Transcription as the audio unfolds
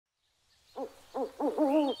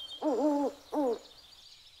The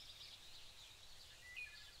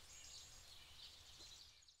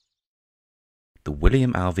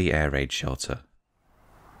William Alvey Air Raid Shelter.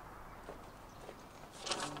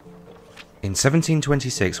 In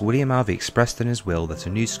 1726, William Alvey expressed in his will that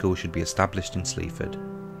a new school should be established in Sleaford.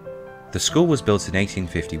 The school was built in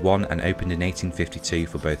 1851 and opened in 1852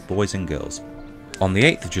 for both boys and girls. On the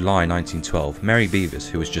 8th of July 1912, Mary Beavis,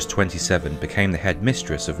 who was just 27, became the head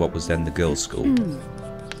mistress of what was then the girls' school.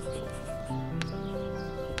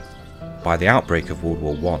 By the outbreak of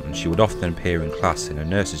World War I, she would often appear in class in a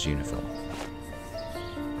nurse's uniform.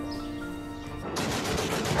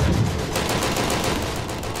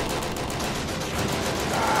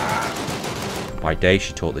 By day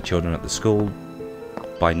she taught the children at the school.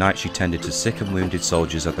 By night she tended to sick and wounded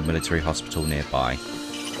soldiers at the military hospital nearby.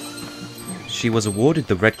 She was awarded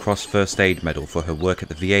the Red Cross First Aid Medal for her work at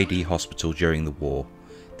the VAD hospital during the war.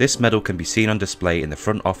 This medal can be seen on display in the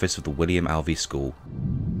front office of the William Alvey School.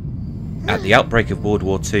 At the outbreak of World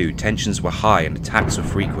War II, tensions were high and attacks were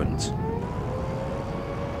frequent.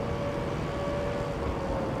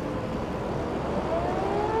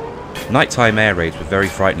 Nighttime air raids were very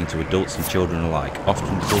frightening to adults and children alike,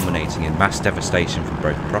 often culminating in mass devastation from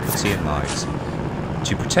both property and lives.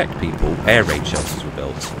 To protect people, air raid shelters were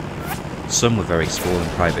built. Some were very small in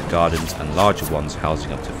private gardens, and larger ones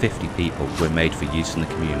housing up to 50 people were made for use in the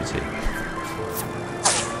community.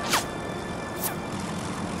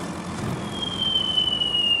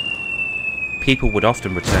 People would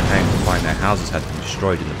often return home to find their houses had been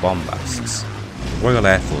destroyed in the bomb blasts. The Royal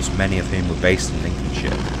Air Force, many of whom were based in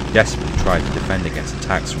Lincolnshire, desperately tried to defend against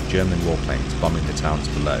attacks from German warplanes bombing the towns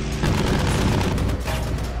below.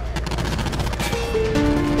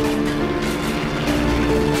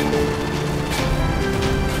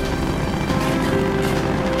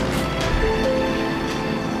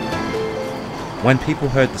 When people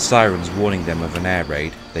heard the sirens warning them of an air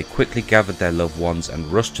raid, they quickly gathered their loved ones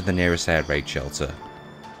and rushed to the nearest air raid shelter.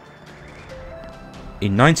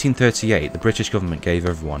 In 1938, the British government gave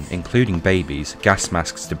everyone, including babies, gas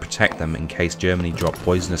masks to protect them in case Germany dropped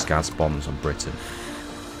poisonous gas bombs on Britain.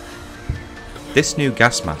 This new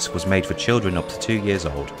gas mask was made for children up to 2 years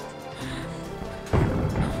old.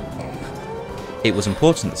 It was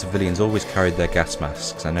important that civilians always carried their gas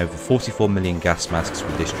masks, and over 44 million gas masks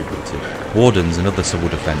were distributed. Wardens and other civil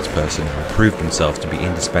defence personnel proved themselves to be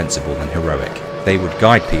indispensable and heroic. They would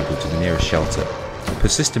guide people to the nearest shelter.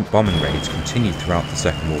 Persistent bombing raids continued throughout the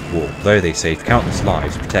Second World War, though they saved countless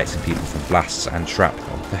lives protecting people from blasts and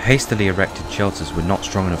shrapnel. The hastily erected shelters were not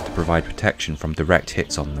strong enough to provide protection from direct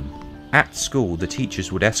hits on them. At school, the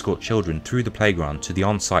teachers would escort children through the playground to the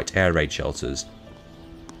on-site air raid shelters.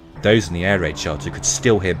 Those in the air raid shelter could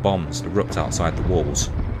still hear bombs erupt outside the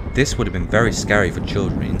walls. This would have been very scary for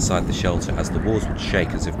children inside the shelter, as the walls would shake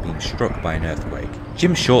as if being struck by an earthquake.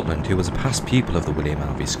 Jim Shortland, who was a past pupil of the William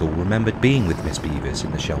Alvey School, remembered being with Miss Beavis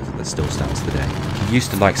in the shelter that still stands today. He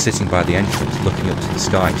used to like sitting by the entrance looking up to the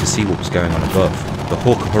sky to see what was going on above. The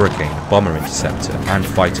Hawker Hurricane, bomber interceptor and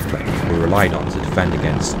fighter plane were relied on to defend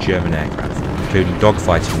against German aircraft, including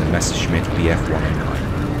dogfighting the Messerschmitt Bf-109.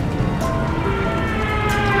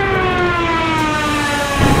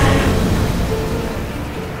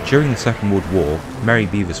 During the Second World War, Mary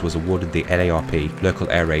Beavis was awarded the LARP, Local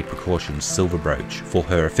Air Raid Precautions, Silver Brooch for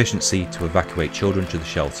her efficiency to evacuate children to the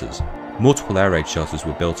shelters. Multiple air raid shelters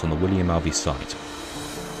were built on the William Alvey site,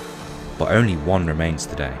 but only one remains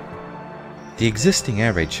today. The existing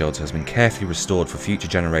air raid shelter has been carefully restored for future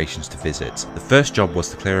generations to visit. The first job was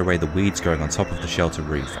to clear away the weeds growing on top of the shelter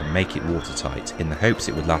roof and make it watertight, in the hopes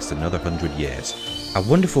it would last another 100 years. A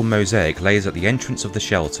wonderful mosaic lays at the entrance of the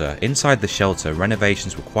shelter. Inside the shelter,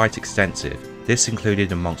 renovations were quite extensive. This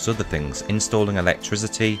included, amongst other things, installing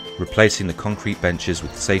electricity, replacing the concrete benches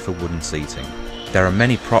with safer wooden seating. There are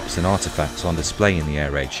many props and artefacts on display in the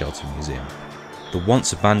Air Raid Shelter Museum. The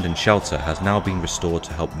once abandoned shelter has now been restored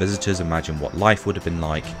to help visitors imagine what life would have been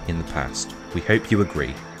like in the past. We hope you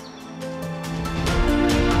agree.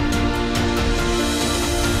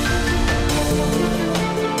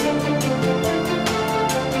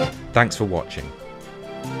 Thanks for watching.